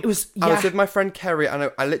film. It was, yeah. I was with my friend Kerry,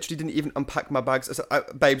 and I literally didn't even unpack my bags. I said,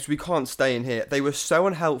 babes, we can't stay in here. They were so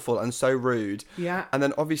unhelpful and so rude. Yeah. And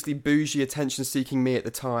then obviously bougie, attention-seeking me at the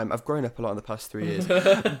time. I've grown up a lot in the past 3 years.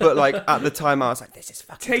 But like at the time, I was like, this is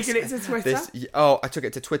fucking taking it to Twitter? I took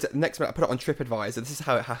it to Twitter. Next minute, I put it on TripAdvisor. This is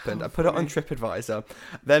how it happened. I put it on TripAdvisor.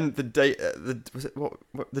 Then the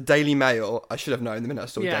Daily Mail, I should have known the minute I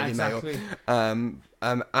saw Daily Mail.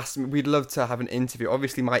 Asked me, we'd love to have an interview.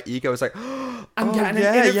 Obviously, my ego was like, put me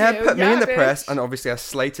in the press. And obviously, I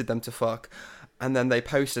slated them to fuck. And then they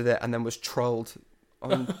posted it, and then was trolled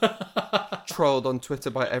on Twitter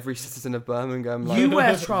by every citizen of Birmingham. Like, you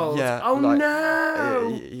were trolled? Yeah. Oh, like,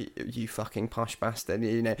 no! You fucking posh bastard.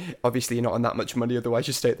 You know, obviously, you're not on that much money, otherwise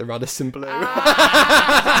you stay at the Radisson Blu.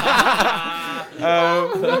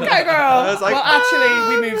 Okay, girl. Like, well, actually,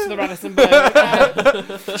 we moved to the Radisson Blu.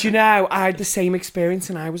 Do you know, I had the same experience,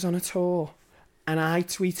 and I was on a tour, and I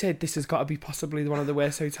tweeted, this has got to be possibly one of the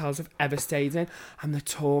worst hotels I've ever stayed in. And the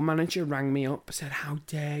tour manager rang me up and said, how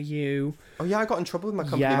dare you? Oh yeah, I got in trouble with my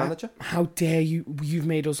company manager. How dare you? You've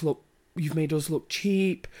made us look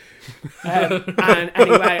cheap. And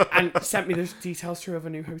anyway, and sent me the details through of a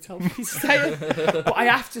new hotel for me to stay in. But I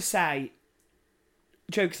have to say,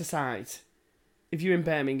 jokes aside, if you're in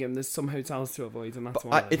Birmingham, there's some hotels to avoid, and that's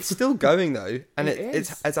one. It's still going though, and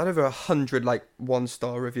it's had over 100 like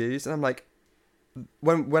 1-star reviews, and I'm like,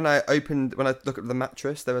 when I look at the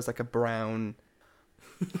mattress, there was like a brown.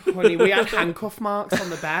 Honey, we had handcuff marks on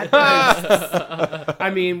the bed.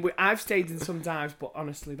 I mean, I've stayed in some dives, but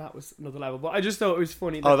honestly, that was another level. But I just thought it was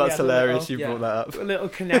funny. That that's hilarious. You brought that up. A little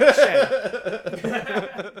connection.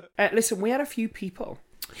 Listen, we had a few people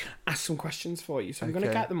ask some questions for you, so I'm going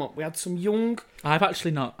to get them up. We had some young. I've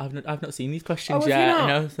actually not. I've not seen these questions yet. You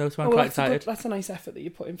know, so I'm quite excited. That's a nice effort that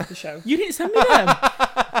you put in for the show. You didn't send me them.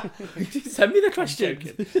 You didn't send me the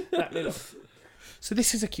questions. Let me look. So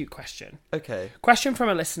this is a cute question. Okay. Question from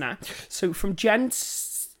a listener. So from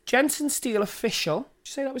Jensen Steele Official. Did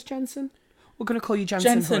you say that was Jensen? We're going to call you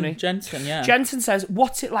Jensen, honey. Jensen, yeah. Jensen says,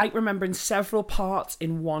 what's it like remembering several parts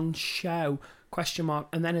in one show? question mark,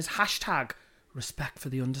 and then his hashtag, respect for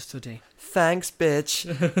the understudy. Thanks, bitch.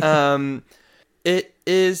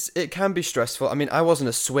 It can be stressful. I mean, I wasn't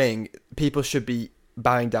a swing. People should be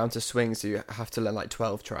bowing down to swing, so you have to learn like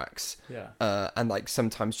 12 tracks. Yeah. And like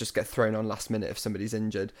sometimes just get thrown on last minute if somebody's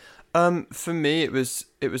injured. For me, it was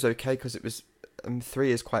okay because it was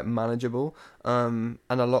 3 is quite manageable. And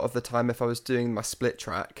a lot of the time, if I was doing my split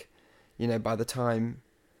track, you know, by the time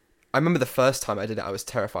I remember the first time I did it, I was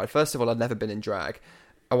terrified. First of all, I'd never been in drag.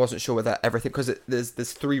 I wasn't sure whether everything, because there's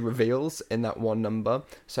 3 reveals in that one number.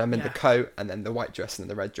 So I'm in the coat and then the white dress and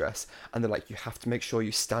then the red dress. And they're like, you have to make sure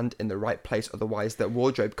you stand in the right place. Otherwise, the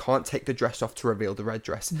wardrobe can't take the dress off to reveal the red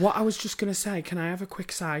dress. What I was just going to say, can I have a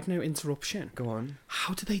quick side note interruption? Go on.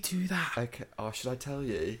 How do they do that? Okay. Oh, should I tell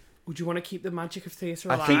you? Would you want to keep the magic of theatre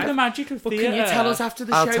alive? I think the magic of theatre. Can you tell us after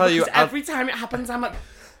the I'll show? tell you, every time it happens, I'm like,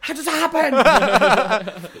 how does that happen?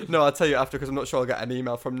 No, I'll tell you after, because I'm not sure I'll get an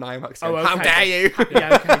email from Nymax going, okay. how dare you?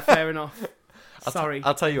 Yeah, okay, fair enough. Sorry.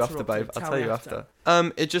 I'll tell you after, babe. I'll tell you after.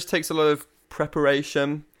 It just takes a lot of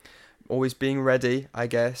preparation, always being ready, I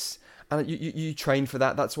guess. And you train for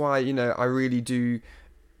that. That's why, you know, I really do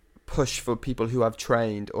push for people who have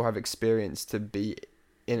trained or have experience to be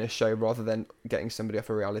in a show rather than getting somebody off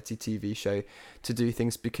a reality TV show to do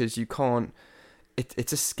things, because you can't...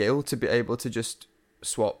 It's a skill to be able to just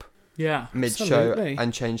swap mid-show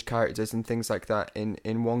and change characters and things like that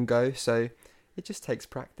in one go. So it just takes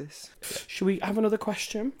practice. Should we have another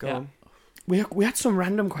question? Go on. We had some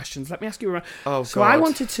random questions. Let me ask you. Oh, so God. I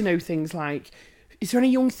wanted to know things like, is there any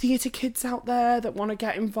young theatre kids out there that want to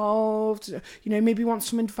get involved? You know, maybe want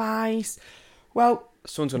some advice? Well...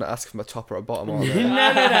 Someone's going to ask from a top or a bottom, aren't they? No.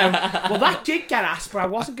 Well, that did get asked, but I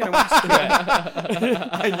wasn't going to ask it.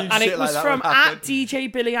 And it was from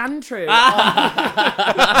 @DJ Billy Andrew on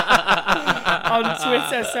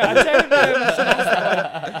Twitter, so I don't know if I should ask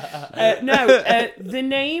that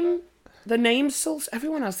one. The name Sulse.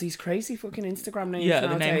 Everyone has these crazy fucking Instagram names nowadays.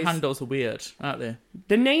 The name handles are weird, aren't they?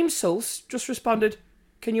 The name Sulse just responded,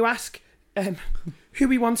 can you ask who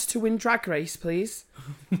he wants to win Drag Race, please?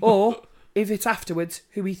 Or... if it's afterwards,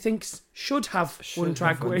 who he thinks should have won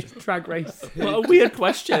Drag Race. What a weird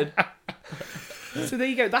question. So there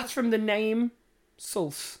you go. That's from the name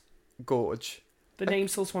Sulse. Gorge. The name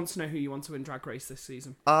Sulse wants to know who you want to win Drag Race this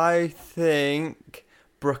season. I think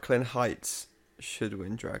Brooklyn Heights should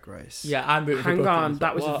win Drag Race. Yeah, I'm rooting for Hang Brooklyn. on,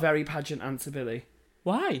 that was a very pageant answer, Billy.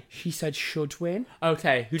 Why? She said should win.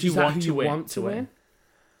 Okay, who do you want to win?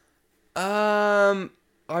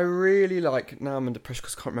 I really like... Now I'm under pressure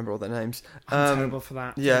because I can't remember all their names. I'm terrible for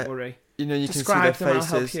that. Yeah, don't worry. You know, you Describe can see their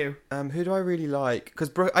faces. I'll help you. Who do I really like?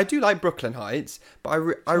 Because I do like Brooklyn Heights, but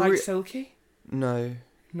I like Silky? No.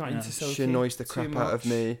 Not into Silky. She annoys the crap out of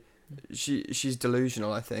me. She's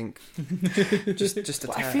delusional, I think. just a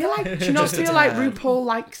tad. I feel like... Do you not feel like RuPaul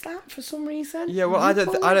likes that for some reason? Yeah, well, I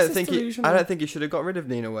don't think he should have got rid of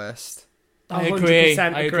Nina West. I agree.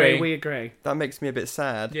 100% agree. We agree. That makes me a bit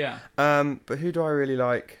sad. Yeah. But who do I really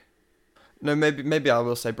like? No, maybe I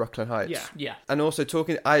will say Brooklyn Heights. Yeah. And also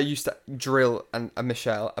I used to drill and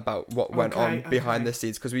Michelle about what went on behind the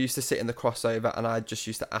scenes, because we used to sit in the crossover and I just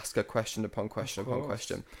used to ask her question upon question upon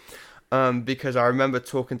question. Because I remember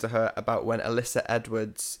talking to her about when Alyssa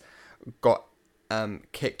Edwards got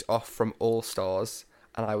kicked off from All Stars,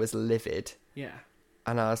 and I was livid. Yeah.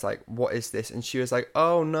 And I was like, what is this? And she was like,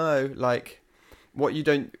 oh no, like... What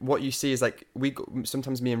you see is like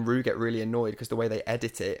sometimes me and Rue get really annoyed because the way they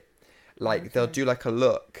edit it, like they'll do like a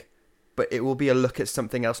look, but it will be a look at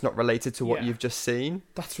something else not related to what you've just seen.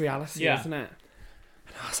 That's reality, isn't it?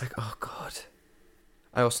 And I was like, oh God.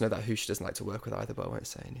 I also know that who she doesn't like to work with either, but I won't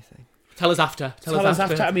say anything. Tell us after. Tell us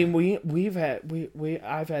after. I mean,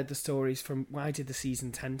 I've heard the stories from when I did the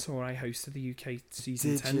season 10 tour. I hosted the UK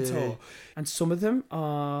season 10 tour, and some of them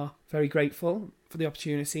are very grateful for the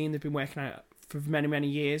opportunity, and they've been working out for many, many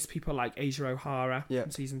years. People like Asia O'Hara from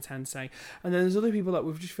season 10 say. And then there's other people that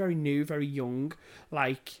were just very new, very young,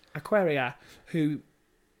 like Aquaria, who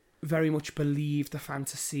very much believed the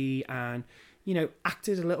fantasy and, you know,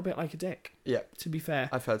 acted a little bit like a dick. Yeah. To be fair.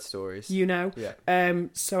 I've heard stories. You know? Yeah.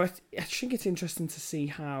 So I think it's interesting to see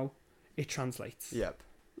how it translates. Yep.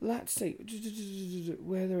 Let's see.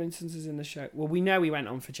 Were there instances in the show? Well, we know he went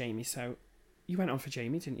on for Jamie, so... You went on for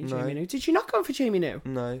Jamie, didn't you, Jamie New? Did you not go on for Jamie New?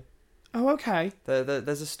 No. Oh, okay.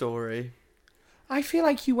 There's a story. I feel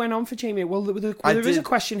like you went on for Jamie. Well, there is a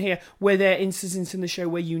question here. Were there instances in the show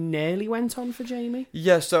where you nearly went on for Jamie?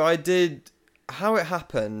 Yeah, so I did. How it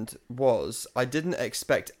happened was I didn't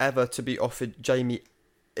expect ever to be offered Jamie.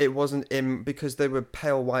 It wasn't in because they were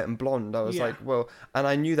pale white and blonde. I was like, well, and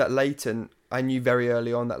I knew that Leighton. I knew very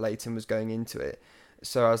early on that Leighton was going into it.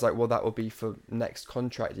 So I was like, well, that will be for next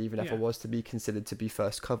contract, even if I was to be considered to be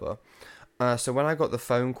first cover. So when I got the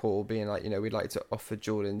phone call being like, we'd like to offer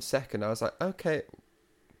Jordan second, I was like, okay,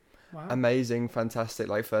 amazing, fantastic,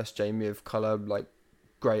 like first Jamie of colour, like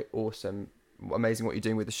great, awesome, amazing what you're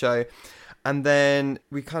doing with the show. And then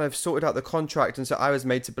we kind of sorted out the contract, and so I was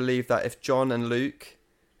made to believe that if John and Luke,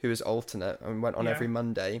 who was alternate and went on every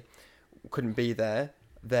Monday, couldn't be there,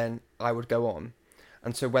 then I would go on.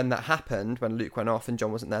 And so when that happened, when Luke went off and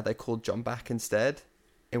John wasn't there, they called John back instead.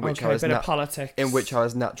 In which I was politics. In which I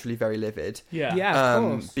was naturally very livid. Yeah, of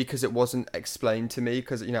course. Because it wasn't explained to me.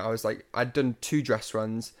 Because I was like, I'd done 2 dress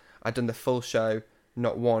runs, I'd done the full show,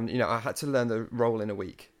 not one. I had to learn the role in a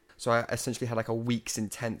week. So I essentially had like a week's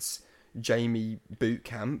intense Jamie boot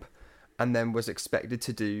camp, and then was expected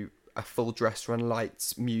to do a full dress run,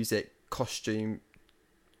 lights, music, costume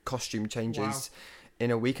changes. In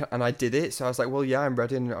a week, and I did it, so I was like, well, yeah, I'm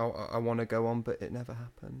ready and I want to go on, but it never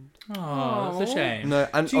happened. Oh, that's a shame. No,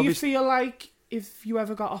 and do you feel like if you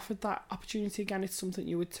ever got offered that opportunity again, it's something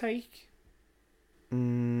you would take? No,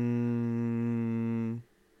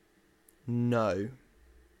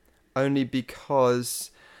 only because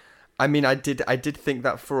I did think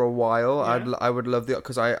that for a while. I would love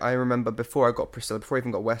because I remember before I got Priscilla, before I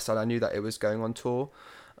even got West Side, I knew that it was going on tour,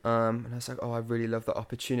 and I was like, oh, I really love that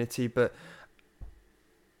opportunity, but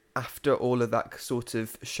after all of that sort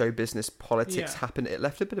of show business politics happened, it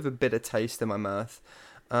left a bit of a bitter taste in my mouth.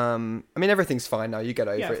 Everything's fine now. You get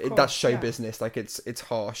over it. That's show business. Like it's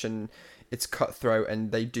harsh and it's cutthroat,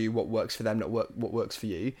 and they do what works for them, not what works for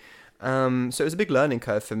you. So it was a big learning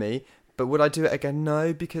curve for me. But would I do it again?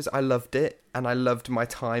 No, because I loved it and I loved my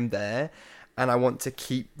time there, and I want to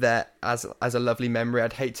keep that as a lovely memory.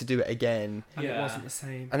 I'd hate to do it again. And it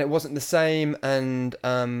wasn't the same.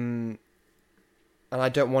 And I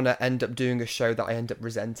don't want to end up doing a show that I end up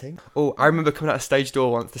resenting. Oh, I remember coming out of stage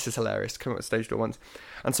door once. This is hilarious. Coming out of stage door once.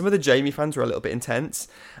 And some of the Jamie fans were a little bit intense.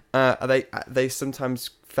 They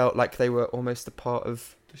sometimes felt like they were almost a part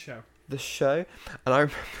of the show. And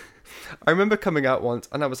I remember coming out once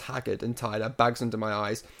and I was haggard and tired. I had bags under my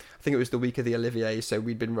eyes. I think it was the week of the Olivier, so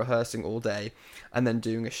we'd been rehearsing all day and then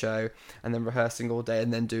doing a show and then rehearsing all day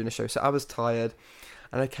and then doing a show. So I was tired.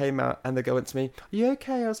 And I came out and the girl went to me, are you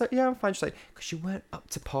okay? I was like, yeah, I'm fine. She's like, because you weren't up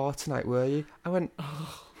to par tonight, were you? I went,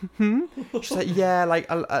 She's like, yeah, like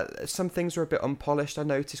some things are a bit unpolished, I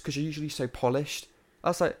noticed, because you're usually so polished. I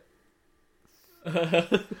was like,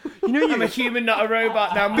 I'm a human, not a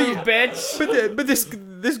robot now, move, bitch. But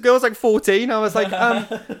this girl's like 14. I was like, I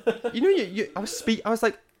was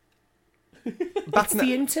like, it's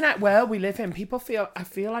the internet world we live in. I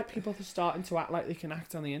feel like people are starting to act like they can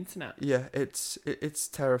act on the internet. Yeah, it's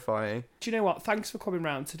terrifying. Do you know what? Thanks for coming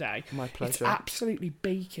round today. My pleasure. It's absolutely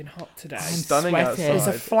baking hot today. I'm stunning outside. There's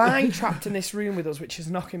a fly trapped in this room with us, which is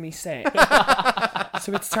knocking me sick.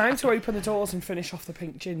 So it's time to open the doors and finish off the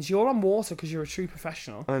pink gins. You're on water because you're a true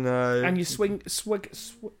professional. I know. And you what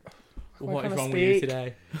is wrong with you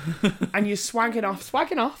today? And you're swagging off.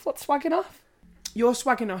 Swagging off? What's swagging off? You're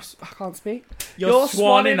swagging off. I can't speak. You're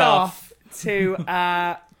swanning off to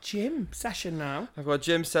a gym session now. I've got a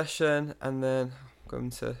gym session and then I'm going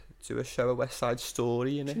to do a show, a West Side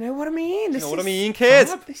Story. Do you know what I mean? Do you know what I mean,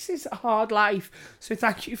 kids? This is a hard life. So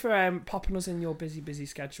thank you for popping us in your busy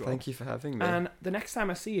schedule. Thank you for having me. And the next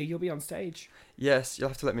time I see you, you'll be on stage. Yes, you'll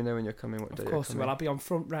have to let me know when you're coming. What day you're coming. Of course, well, I'll be on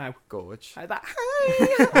front row. Gorge. Like that.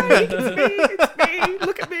 Hi, it's me.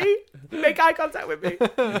 Look at me. Make eye contact with me.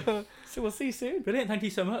 So we'll see you soon. Brilliant. Thank you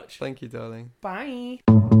so much. Thank you, darling. Bye.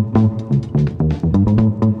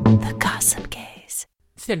 The Gossip Gaze.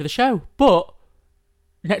 It's the end of the show, but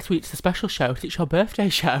next week's a special show. It's your birthday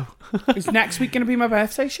show. Is next week going to be my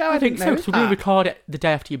birthday show? I think so. So we're going to record it the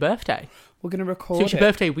day after your birthday. We're going to record So it's your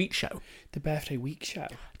birthday week show. The birthday week show.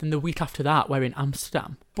 Then the week after that, we're in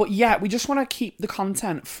Amsterdam. But yeah, we just want to keep the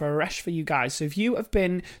content fresh for you guys. So if you have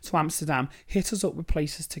been to Amsterdam, hit us up with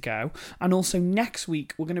places to go. And also next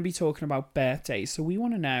week, we're going to be talking about birthdays. So we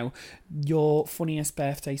want to know your funniest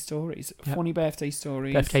birthday stories. Yep. Funny birthday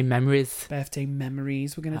stories. Birthday memories. Birthday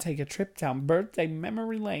memories. We're going to take a trip down birthday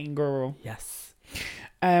memory lane, girl. Yes.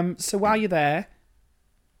 So while you're there...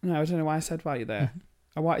 No, I don't know why I said while you're there.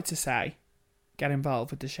 I wanted to say... Get involved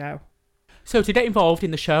with the show. So to get involved in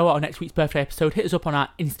the show or next week's birthday episode, hit us up on our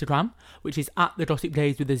Instagram, which is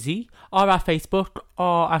 @thegossipgaze with a Z, or our Facebook, or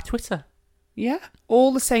our Twitter. Yeah,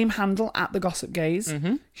 all the same handle @thegossipgaze.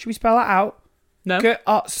 Mm-hmm. Should we spell that out? No.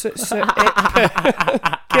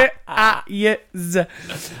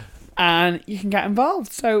 And you can get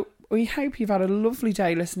involved. So we hope you've had a lovely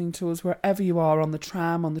day listening to us wherever you are, on the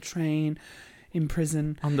tram, on the train, in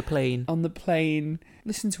prison, on the plane.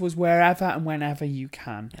 Listen to us wherever and whenever you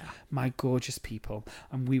can, my gorgeous people,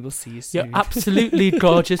 and we will see you soon. You're absolutely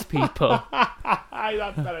gorgeous people.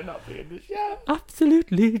 That better not be in the show.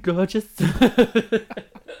 Absolutely gorgeous.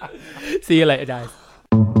 See you later, guys.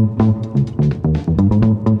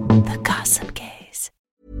 The Gossip Gaze.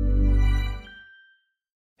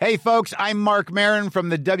 Hey, folks, I'm Mark Maron from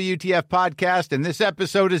the WTF Podcast, and this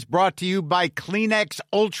episode is brought to you by Kleenex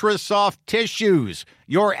Ultra Soft Tissues,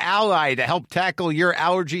 your ally to help tackle your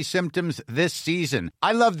allergy symptoms this season.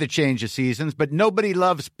 I love the change of seasons, but nobody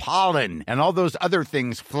loves pollen and all those other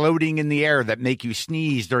things floating in the air that make you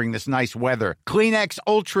sneeze during this nice weather. Kleenex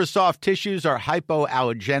Ultra Soft Tissues are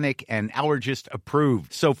hypoallergenic and allergist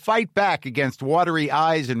approved, so fight back against watery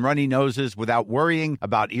eyes and runny noses without worrying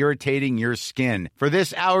about irritating your skin. For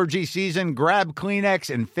this allergy season, grab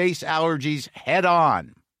Kleenex and face allergies head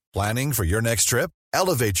on. Planning for your next trip?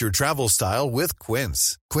 Elevate your travel style with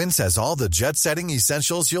Quince. Quince has all the jet-setting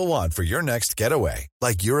essentials you'll want for your next getaway,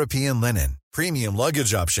 like European linen, premium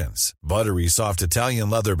luggage options, buttery soft Italian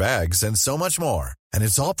leather bags, and so much more. And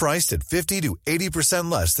it's all priced at 50 to 80%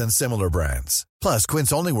 less than similar brands. Plus,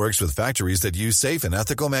 Quince only works with factories that use safe and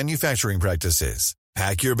ethical manufacturing practices.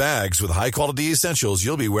 Pack your bags with high-quality essentials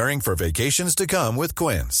you'll be wearing for vacations to come with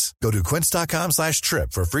Quince. Go to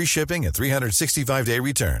quince.com/trip for free shipping and 365-day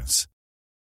returns.